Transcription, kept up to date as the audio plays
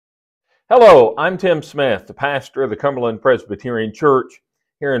Hello, I'm Tim Smith, the pastor of the Cumberland Presbyterian Church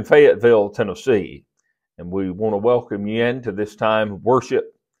here in Fayetteville, Tennessee. And we want to welcome you into this time of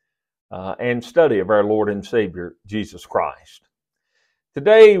worship and study of our Lord and Savior, Jesus Christ.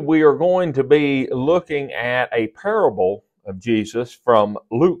 Today we are going to be looking at a parable of Jesus from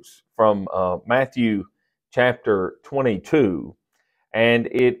Matthew chapter 22. And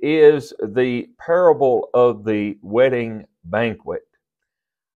it is the parable of the wedding banquet.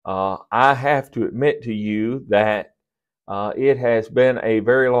 I have to admit to you that it has been a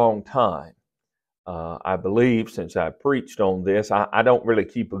very long time, I believe, since I preached on this. I don't really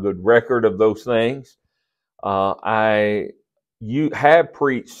keep a good record of those things. You have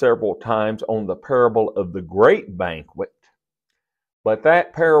preached several times on the parable of the great banquet, but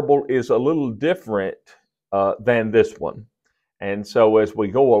that parable is a little different than this one. And so as we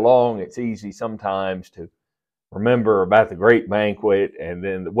go along, it's easy sometimes to remember about the great banquet and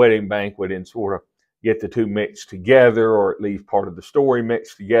then the wedding banquet and sort of get the two mixed together, or at least part of the story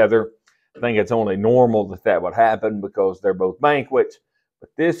mixed together. I think it's only normal that would happen because they're both banquets.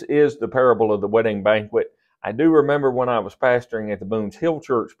 But this is the parable of the wedding banquet. I do remember when I was pastoring at the Boone's Hill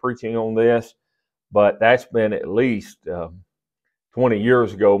Church preaching on this, but that's been at least 20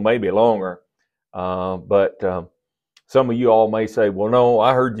 years ago, maybe longer. Some of you all may say, well, no,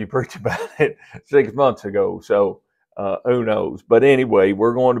 I heard you preach about it 6 months ago, so who knows? But anyway,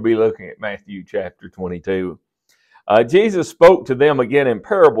 we're going to be looking at Matthew chapter 22. Jesus spoke to them again in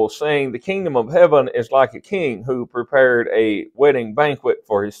parables, saying, the kingdom of heaven is like a king who prepared a wedding banquet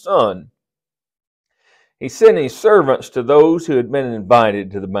for his son. He sent his servants to those who had been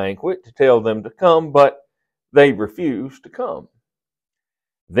invited to the banquet to tell them to come, but they refused to come.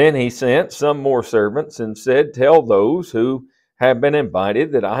 Then he sent some more servants and said, tell those who have been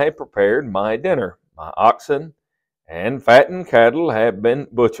invited that I have prepared my dinner. My oxen and fattened cattle have been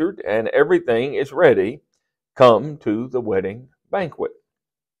butchered, and everything is ready. Come to the wedding banquet.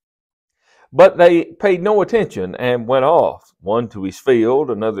 But they paid no attention and went off, one to his field,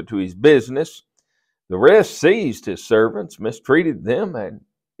 another to his business. The rest seized his servants, mistreated them, and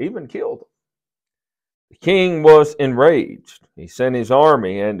even killed them. The king was enraged. He sent his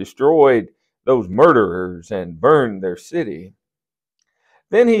army and destroyed those murderers and burned their city.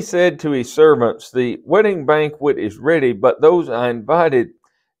 Then he said to his servants, the wedding banquet is ready, but those I invited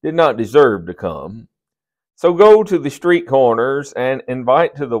did not deserve to come. So go to the street corners and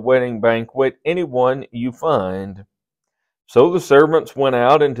invite to the wedding banquet anyone you find. So the servants went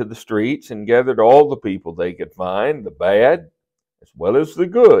out into the streets and gathered all the people they could find, the bad as well as the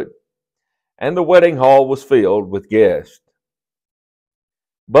good. And the wedding hall was filled with guests.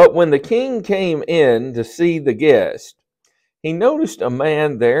 But when the king came in to see the guests, he noticed a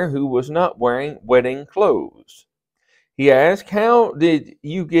man there who was not wearing wedding clothes. He asked, how did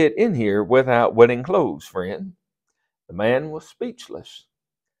you get in here without wedding clothes, friend? The man was speechless.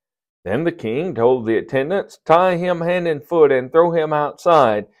 Then the king told the attendants, tie him hand and foot and throw him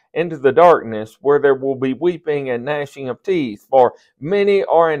outside into the darkness where there will be weeping and gnashing of teeth, for many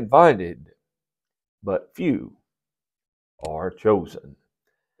are invited, but few are chosen.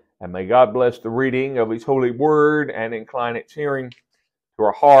 And may God bless the reading of his holy word and incline its hearing to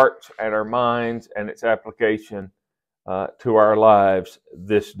our hearts and our minds and its application to our lives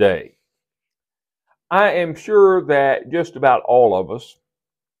this day. I am sure that just about all of us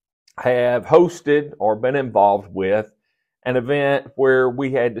have hosted or been involved with an event where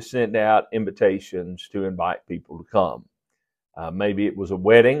we had to send out invitations to invite people to come. Maybe it was a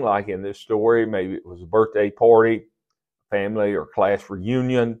wedding, like in this story. Maybe it was a birthday party, family or class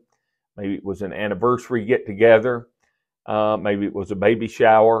reunion. Maybe it was an anniversary get-together. Maybe it was a baby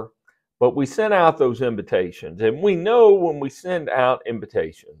shower. But we sent out those invitations. And we know when we send out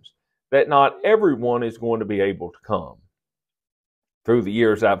invitations that not everyone is going to be able to come. Through the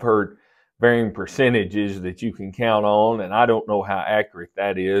years, I've heard varying percentages that you can count on, and I don't know how accurate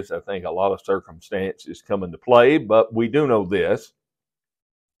that is. I think a lot of circumstances come into play, but we do know this.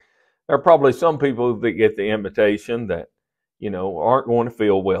 There are probably some people that get the invitation that, aren't going to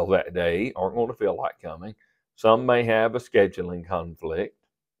feel well that day, aren't going to feel like coming. Some may have a scheduling conflict.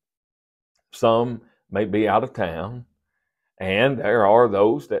 Some may be out of town. And there are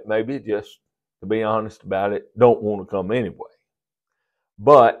those that maybe just, to be honest about it, don't want to come anyway.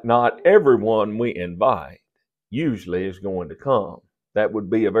 But not everyone we invite usually is going to come. That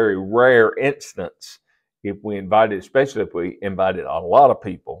would be a very rare instance if we invited, especially if we invited a lot of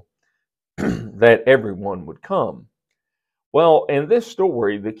people, that everyone would come. Well, in this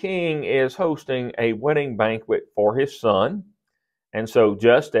story, the king is hosting a wedding banquet for his son. And so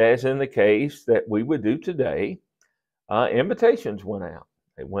just as in the case that we would do today, invitations went out.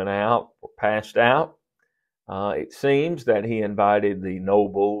 They went out or passed out. It seems that he invited the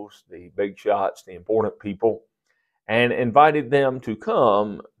nobles, the big shots, the important people, and invited them to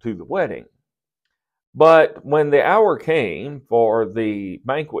come to the wedding. But when the hour came for the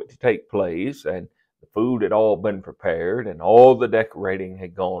banquet to take place, and the food had all been prepared, and all the decorating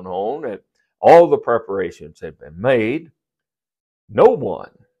had gone on, and all the preparations had been made, no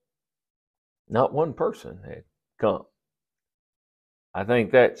one, not one person, had come. I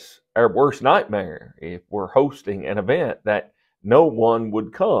think that's our worst nightmare if we're hosting an event that no one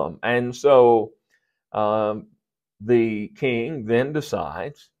would come. And so the king then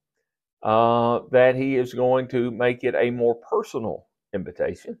decides that he is going to make it a more personal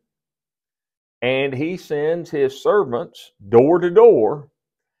invitation. And he sends his servants door to door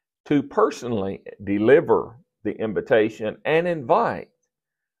to personally deliver the invitation and invite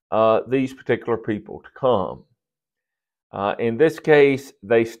these particular people to come. In this case,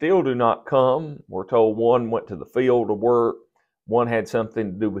 they still do not come. We're told one went to the field to work, one had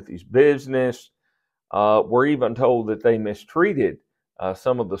something to do with his business. We're even told that they mistreated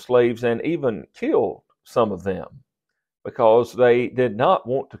some of the slaves and even killed some of them because they did not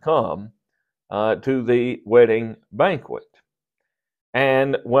want to come to the wedding banquet.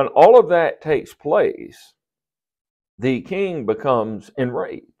 And when all of that takes place, the king becomes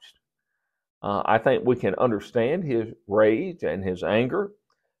enraged. I think we can understand his rage and his anger.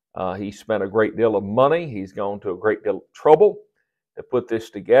 He spent a great deal of money. He's gone to a great deal of trouble to put this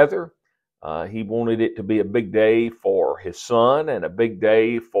together. He wanted it to be a big day for his son and a big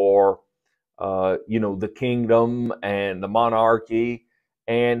day for, the kingdom and the monarchy.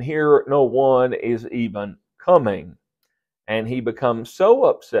 And here no one is even coming. And he becomes so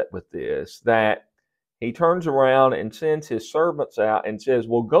upset with this that he turns around and sends his servants out and says,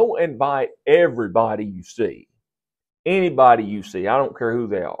 well, go invite everybody you see. Anybody you see. I don't care who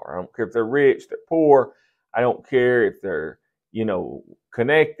they are. I don't care if they're rich, they're poor. I don't care if they're,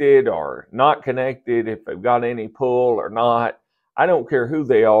 connected or not connected, if they've got any pull or not. I don't care who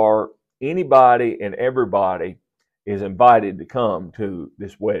they are. Anybody and everybody is invited to come to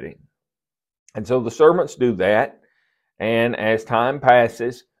this wedding. And so the servants do that. And as time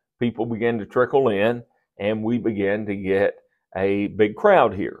passes, people begin to trickle in, and we begin to get a big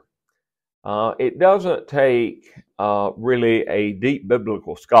crowd here. It doesn't take really a deep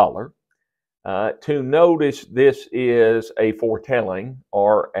biblical scholar to notice this is a foretelling,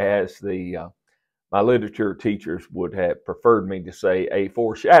 or as my literature teachers would have preferred me to say, a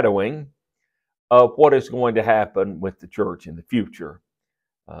foreshadowing of what is going to happen with the church in the future.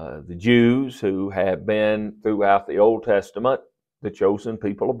 The Jews, who have been throughout the Old Testament the chosen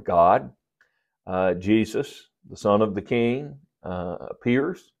people of God, Jesus, the Son of the King,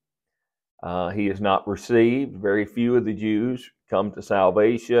 appears. He is not received. Very few of the Jews come to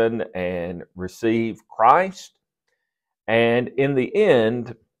salvation and receive Christ. And in the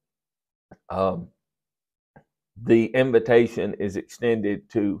end, the invitation is extended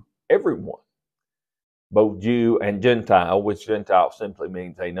to everyone, both Jew and Gentile, which Gentile simply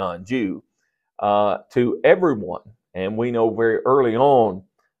means a non-Jew, to everyone. And we know very early on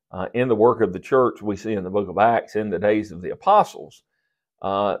in the work of the church, we see in the book of Acts, in the days of the apostles,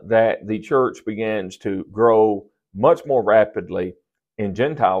 that the church begins to grow much more rapidly in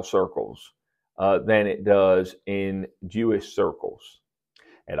Gentile circles than it does in Jewish circles.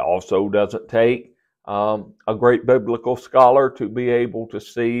 It also doesn't take a great biblical scholar to be able to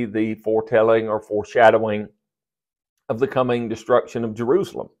see the foretelling or foreshadowing of the coming destruction of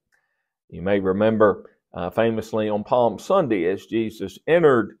Jerusalem. You may remember famously on Palm Sunday, as Jesus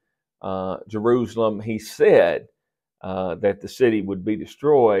entered Jerusalem, he said that the city would be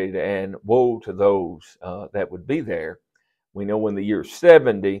destroyed, and woe to those that would be there. We know in the year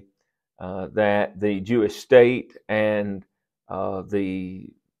 70 that the Jewish state and the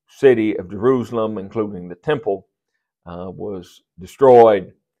city of Jerusalem, including the temple, was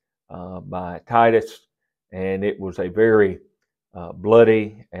destroyed by Titus, and it was a very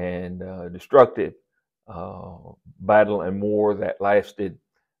bloody and destructive battle and war that lasted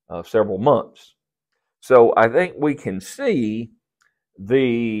several months. So I think we can see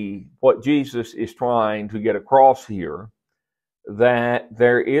what Jesus is trying to get across here, that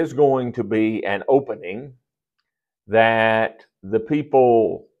there is going to be an opening, that the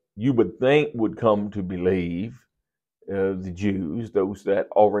people you would think would come to believe, the Jews, those that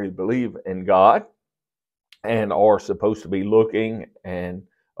already believe in God and are supposed to be looking and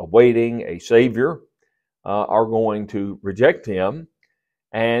awaiting a Savior, are going to reject him,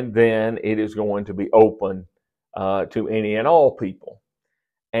 and then it is going to be open to any and all people.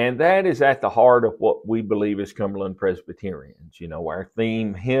 And that is at the heart of what we believe as Cumberland Presbyterians. You know, our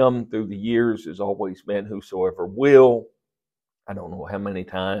theme hymn through the years has always been "Whosoever will." I don't know how many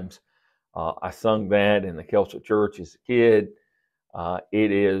times I sung that in the Kelso Church as a kid.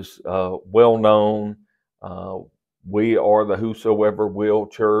 It is well known. We are the Whosoever Will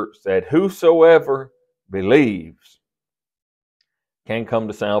Church, that whosoever believes can come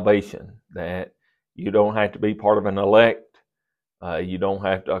to salvation, that you don't have to be part of an elect. You don't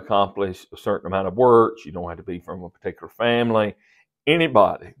have to accomplish a certain amount of works. You don't have to be from a particular family.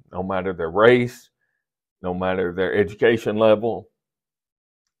 Anybody, no matter their race, no matter their education level,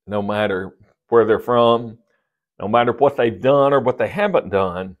 no matter where they're from, no matter what they've done or what they haven't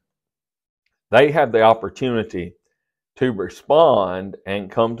done, they have the opportunity to respond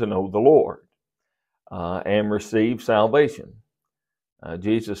and come to know the Lord and receive salvation.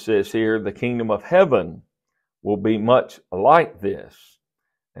 Jesus says here, the kingdom of heaven will be much like this.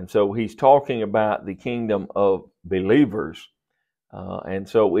 And so he's talking about the kingdom of believers. And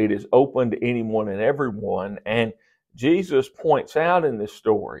so it is open to anyone and everyone. And Jesus points out in this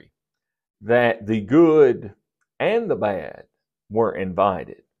story that the good and the bad were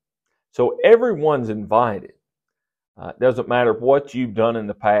invited. So everyone's invited. It doesn't matter what you've done in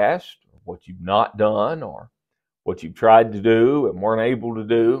the past, or what you've not done, or what you've tried to do and weren't able to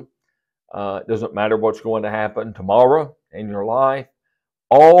do. It doesn't matter what's going to happen tomorrow in your life.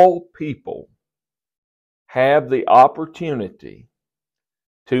 All people have the opportunity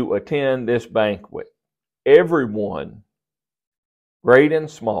to attend this banquet. Everyone, great and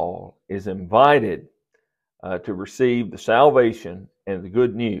small, is invited to receive the salvation and the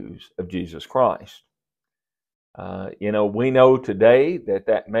good news of Jesus Christ. We know today that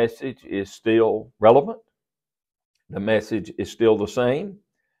that message is still relevant. The message is still the same.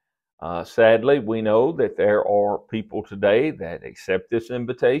 Sadly, we know that there are people today that accept this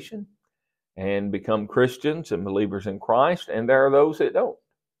invitation and become Christians and believers in Christ, and there are those that don't.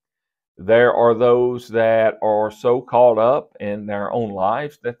 There are those that are so caught up in their own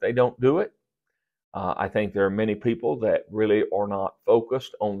lives that they don't do it. I think there are many people that really are not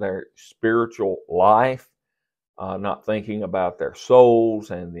focused on their spiritual life, not thinking about their souls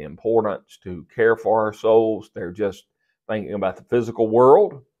and the importance to care for our souls. They're just thinking about the physical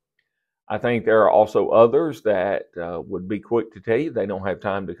world. I think there are also others that would be quick to tell you they don't have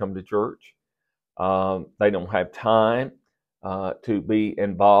time to come to church. They don't have time to be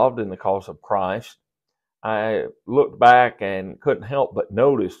involved in the cause of Christ. I looked back and couldn't help but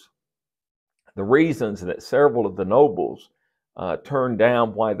notice the reasons that several of the nobles turned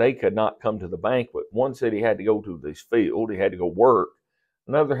down why they could not come to the banquet. One said he had to go to this field, he had to go work.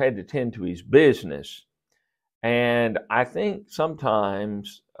 Another had to tend to his business. And I think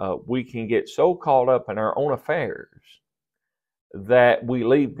sometimes we can get so caught up in our own affairs that we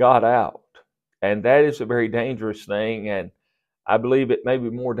leave God out. And that is a very dangerous thing. And I believe it may be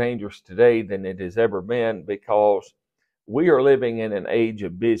more dangerous today than it has ever been, because we are living in an age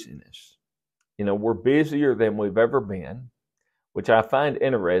of busyness. We're busier than we've ever been, which I find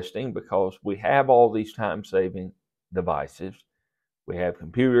interesting because we have all these time-saving devices. We have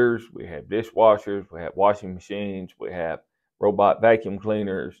computers, we have dishwashers, we have washing machines, we have robot vacuum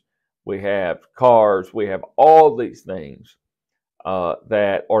cleaners, we have cars, we have all these things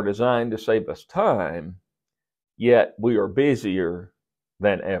that are designed to save us time, yet we are busier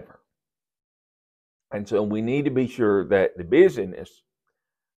than ever. And so we need to be sure that the busyness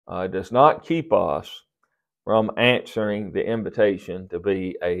does not keep us from answering the invitation to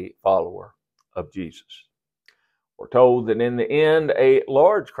be a follower of Jesus. We're told that in the end, a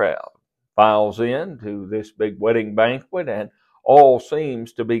large crowd files in to this big wedding banquet, and all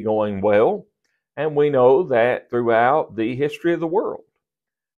seems to be going well. And we know that throughout the history of the world,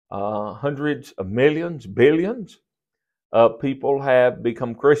 hundreds of millions, billions of people have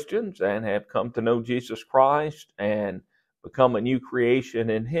become Christians and have come to know Jesus Christ and become a new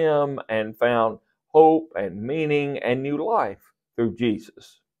creation in Him and found hope and meaning and new life through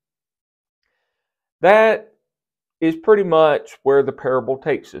Jesus. That is pretty much where the parable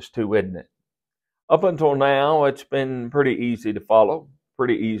takes us to, isn't it? Up until now, it's been pretty easy to follow,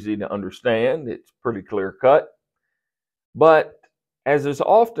 pretty easy to understand. It's pretty clear cut. But as is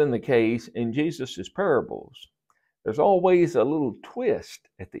often the case in Jesus' parables, there's always a little twist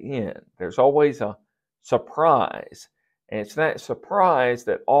at the end. There's always a surprise. And it's that surprise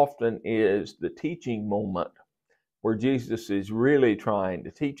that often is the teaching moment where Jesus is really trying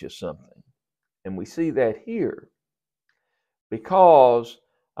to teach us something. And we see that here. Because,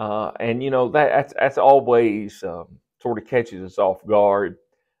 that's always sort of catches us off guard.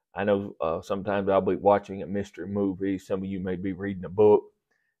 I know sometimes I'll be watching a mystery movie. Some of you may be reading a book,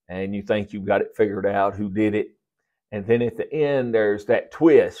 and you think you've got it figured out who did it. And then at the end, there's that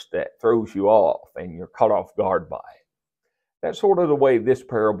twist that throws you off and you're caught off guard by it. That's sort of the way this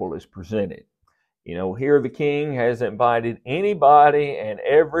parable is presented. Here the king has invited anybody and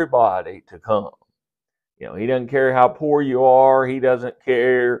everybody to come. He doesn't care how poor you are. He doesn't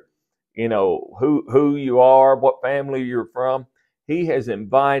care, who you are, what family you're from. He has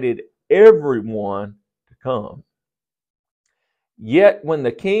invited everyone to come. Yet when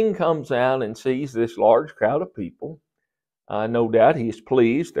the king comes out and sees this large crowd of people, no doubt he is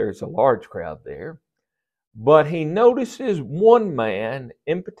pleased. There's a large crowd there. But he notices one man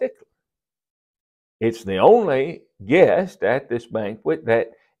in particular. It's the only guest at this banquet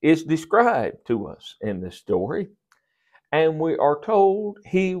that is described to us in this story. And we are told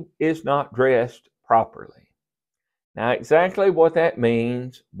he is not dressed properly. Now, exactly what that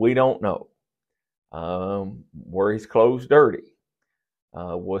means, we don't know. Were his clothes dirty?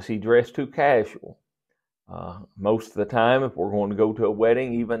 Was he dressed too casual? Most of the time, if we're going to go to a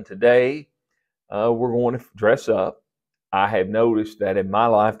wedding, even today, we're going to dress up. I have noticed that in my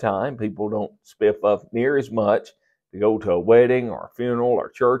lifetime, people don't spiff up near as much to go to a wedding or a funeral or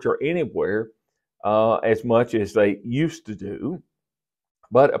church or anywhere as much as they used to do.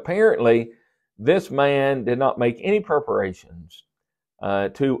 But apparently, this man did not make any preparations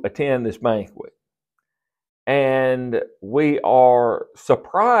to attend this banquet. And we are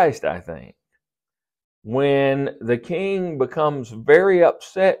surprised, I think, when the king becomes very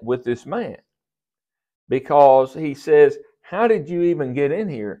upset with this man. Because he says, how did you even get in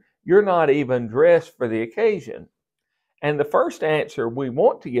here? You're not even dressed for the occasion. And the first answer we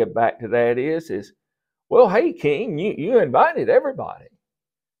want to give back to that is well, hey, king, you invited everybody.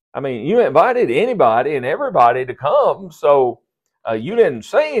 I mean, you invited anybody and everybody to come, so you didn't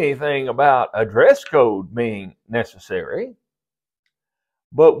say anything about a dress code being necessary.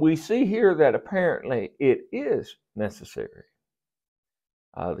 But we see here that apparently it is necessary.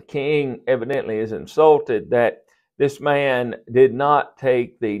 The king evidently is insulted that this man did not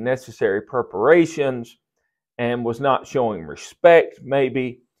take the necessary preparations and was not showing respect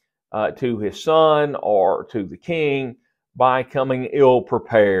maybe to his son or to the king by coming ill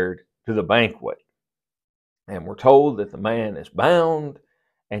prepared to the banquet. And we're told that the man is bound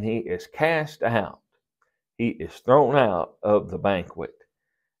and he is cast out. He is thrown out of the banquet.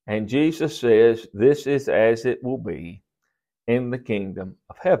 And Jesus says this is as it will be in the kingdom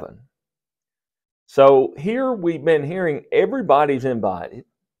of heaven. So here we've been hearing everybody's invited,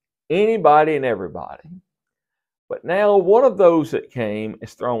 anybody and everybody. But now one of those that came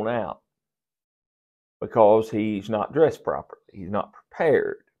is thrown out because he's not dressed properly. He's not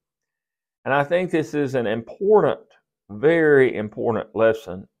prepared. And I think this is an important, very important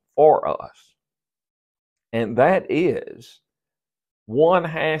lesson for us. And that is, one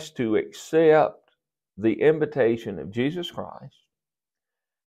has to accept the invitation of Jesus Christ,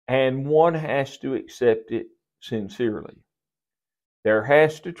 and one has to accept it sincerely. There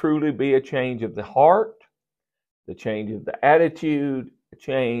has to truly be a change of the heart, the change of the attitude, a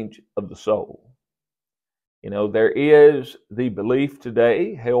change of the soul. There is the belief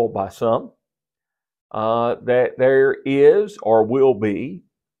today held by some that there is or will be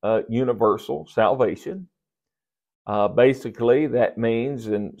universal salvation. Basically, that means,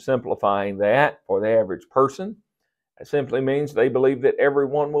 in simplifying that for the average person, it simply means they believe that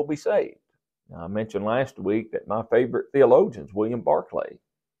everyone will be saved. Now, I mentioned last week that my favorite theologian is William Barclay,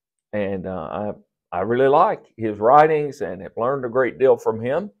 and I really like his writings and have learned a great deal from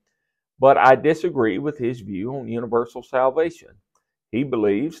him, but I disagree with his view on universal salvation. He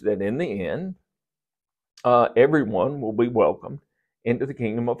believes that in the end, everyone will be welcomed into the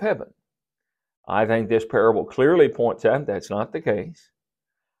kingdom of heaven. I think this parable clearly points out that's not the case.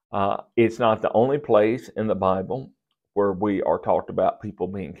 It's not the only place in the Bible where we are talked about people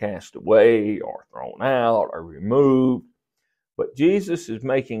being cast away or thrown out or removed. But Jesus is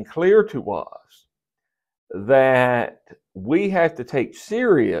making clear to us that we have to take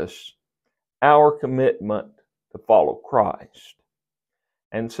serious our commitment to follow Christ.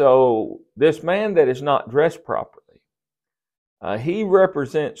 And so this man that is not dressed properly, he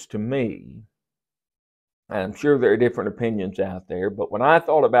represents to me, and I'm sure there are different opinions out there, but when I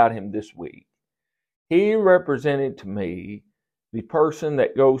thought about him this week, he represented to me the person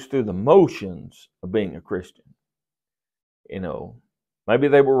that goes through the motions of being a Christian. Maybe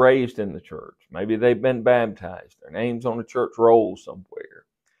they were raised in the church. Maybe they've been baptized. Their name's on a church roll somewhere.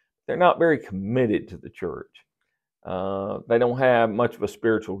 They're not very committed to the church. They don't have much of a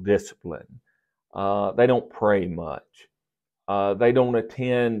spiritual discipline. They don't pray much. They don't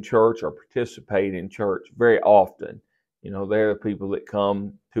attend church or participate in church very often. They're the people that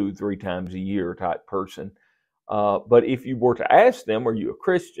come 2, 3 times a year type person. But if you were to ask them, are you a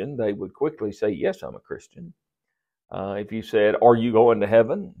Christian? They would quickly say, yes, I'm a Christian. If you said, are you going to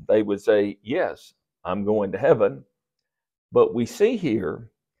heaven? They would say, yes, I'm going to heaven. But we see here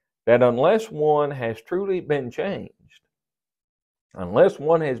that unless one has truly been changed, unless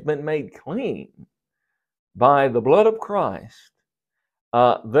one has been made clean by the blood of Christ,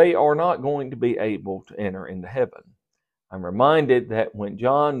 they are not going to be able to enter into heaven. I'm reminded that when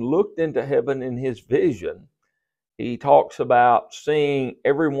John looked into heaven in his vision, he talks about seeing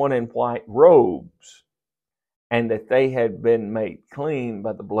everyone in white robes and that they had been made clean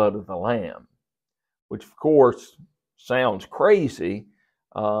by the blood of the Lamb, which of course sounds crazy.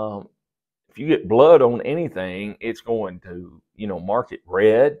 If you get blood on anything, it's going to, mark it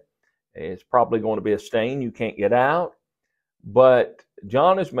red. It's probably going to be a stain you can't get out. But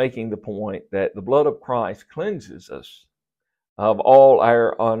John is making the point that the blood of Christ cleanses us of all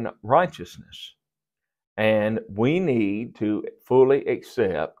our unrighteousness. And we need to fully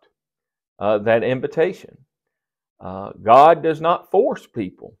accept that invitation. God does not force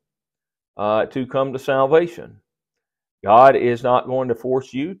people to come to salvation. God is not going to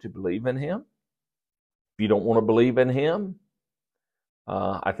force you to believe in Him. If you don't want to believe in Him,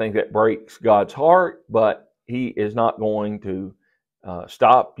 I think that breaks God's heart, but He is not going to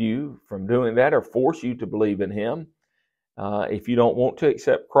stop you from doing that or force you to believe in Him. If you don't want to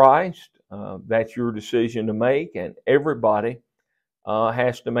accept Christ, that's your decision to make, and everybody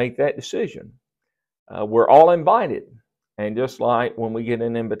has to make that decision. We're all invited, and just like when we get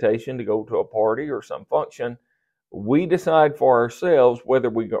an invitation to go to a party or some function, we decide for ourselves whether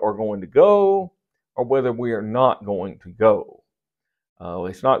we are going to go or whether we are not going to go.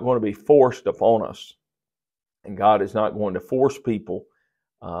 It's not going to be forced upon us, and God is not going to force people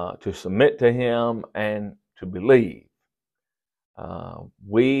to submit to Him and to believe.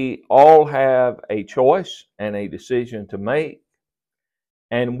 We all have a choice and a decision to make,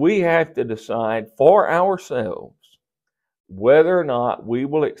 and we have to decide for ourselves whether or not we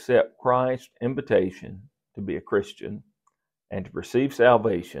will accept Christ's invitation to be a Christian and to receive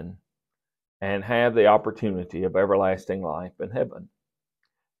salvation and have the opportunity of everlasting life in heaven.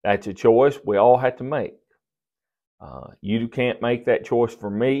 That's a choice we all have to make. You can't make that choice for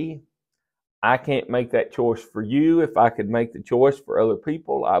me. I can't make that choice for you. If I could make the choice for other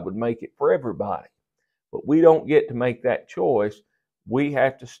people, I would make it for everybody. But we don't get to make that choice. We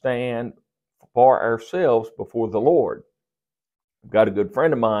have to stand for ourselves before the Lord. I've got a good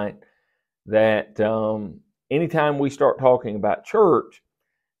friend of mine that anytime we start talking about church,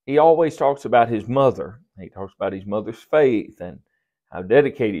 he always talks about his mother. He talks about his mother's faith and how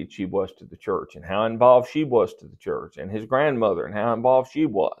dedicated she was to the church and how involved she was to the church, and his grandmother and how involved she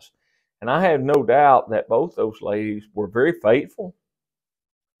was. And I have no doubt that both those ladies were very faithful,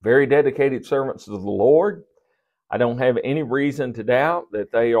 very dedicated servants of the Lord. I don't have any reason to doubt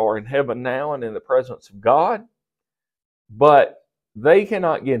that they are in heaven now and in the presence of God, but they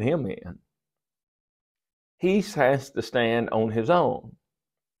cannot get him in. He has to stand on his own.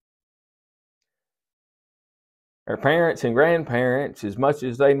 Our parents and grandparents, as much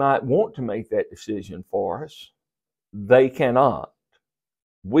as they might want to make that decision for us, they cannot.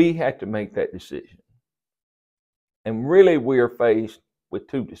 We have to make that decision. And really, we are faced with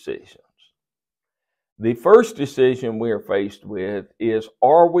two decisions. The first decision we are faced with is,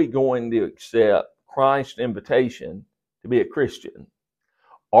 are we going to accept Christ's invitation to be a Christian?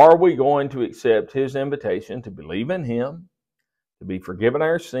 Are we going to accept His invitation to believe in Him, to be forgiven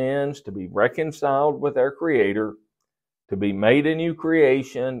our sins, to be reconciled with our Creator, to be made a new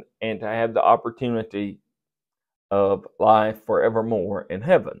creation, and to have the opportunity of life forevermore in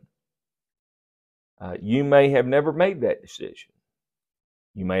heaven? You may have never made that decision.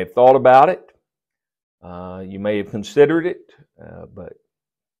 You may have thought about it. You may have considered it, but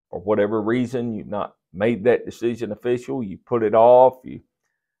for whatever reason, you've not made that decision official. You put it off.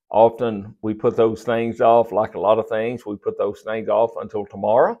 Often we put those things off, like a lot of things. We put those things off until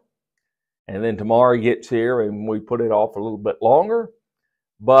tomorrow. And then tomorrow gets here and we put it off a little bit longer.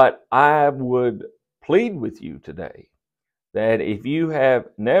 But I would plead with you today that if you have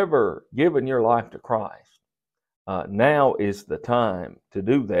never given your life to Christ, now is the time to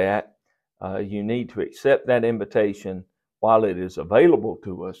do that. You need to accept that invitation while it is available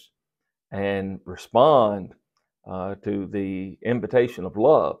to us and respond to the invitation of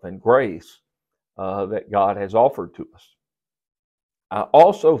love and grace that God has offered to us. I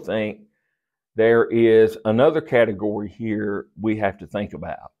also think there is another category here we have to think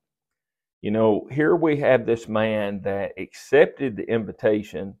about. Here we have this man that accepted the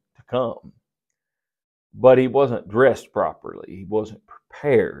invitation to come, but he wasn't dressed properly. He wasn't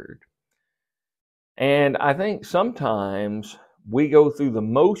prepared. And I think sometimes we go through the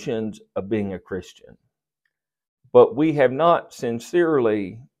motions of being a Christian, but we have not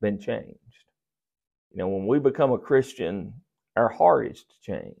sincerely been changed. When we become a Christian, our heart is to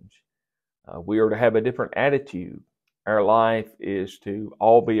change. We are to have a different attitude. Our life is to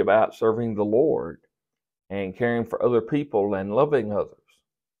all be about serving the Lord and caring for other people and loving others.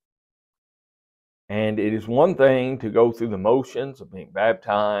 And it is one thing to go through the motions of being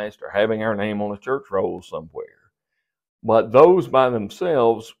baptized or having our name on a church roll somewhere, but those by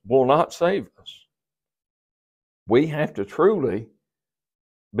themselves will not save us. We have to truly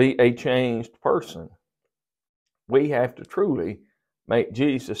be a changed person. We have to truly make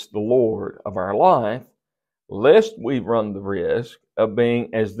Jesus the Lord of our life, lest we run the risk of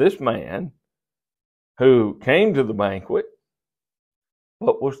being as this man who came to the banquet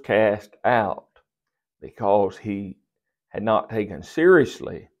but was cast out because he had not taken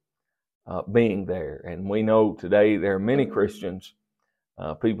seriously being there. And we know today there are many Christians,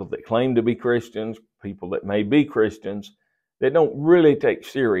 people that claim to be Christians, people that may be Christians, that don't really take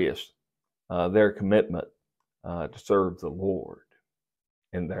serious their commitment to serve the Lord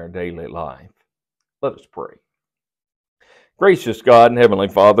in their daily life. Let us pray. Gracious God and Heavenly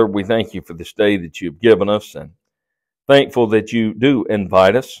Father, we thank you for this day that you've given us, and thankful that you do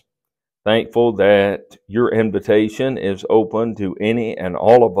invite us. Thankful that your invitation is open to any and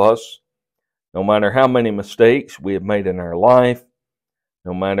all of us, no matter how many mistakes we have made in our life,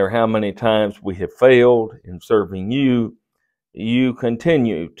 no matter how many times we have failed in serving you, you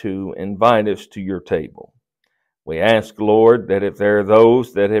continue to invite us to your table. We ask, Lord, that if there are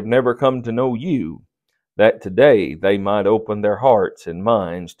those that have never come to know you, that today they might open their hearts and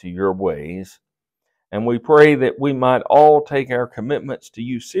minds to your ways. And we pray that we might all take our commitments to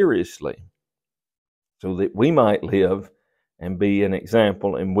you seriously, so that we might live and be an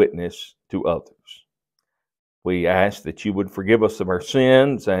example and witness to others. We ask that you would forgive us of our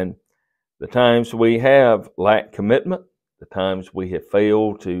sins and the times we have lacked commitment, the times we have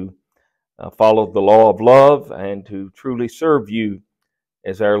failed to follow the law of love and to truly serve you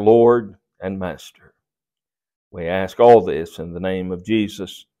as our Lord and Master. We ask all this in the name of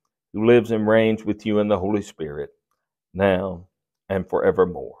Jesus, who lives and reigns with you in the Holy Spirit, now and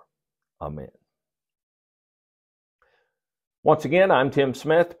forevermore. Amen. Once again, I'm Tim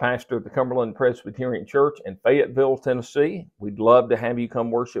Smith, pastor of the Cumberland Presbyterian Church in Fayetteville, Tennessee. We'd love to have you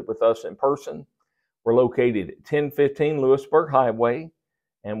come worship with us in person. We're located at 1015 Lewisburg Highway,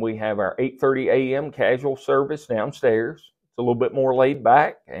 and we have our 8:30 a.m. casual service downstairs. It's a little bit more laid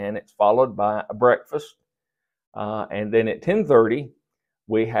back, and it's followed by a breakfast. And then at 10:30,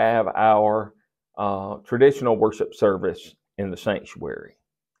 we have our traditional worship service in the sanctuary.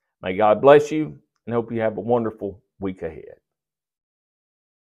 May God bless you, and hope you have a wonderful week ahead.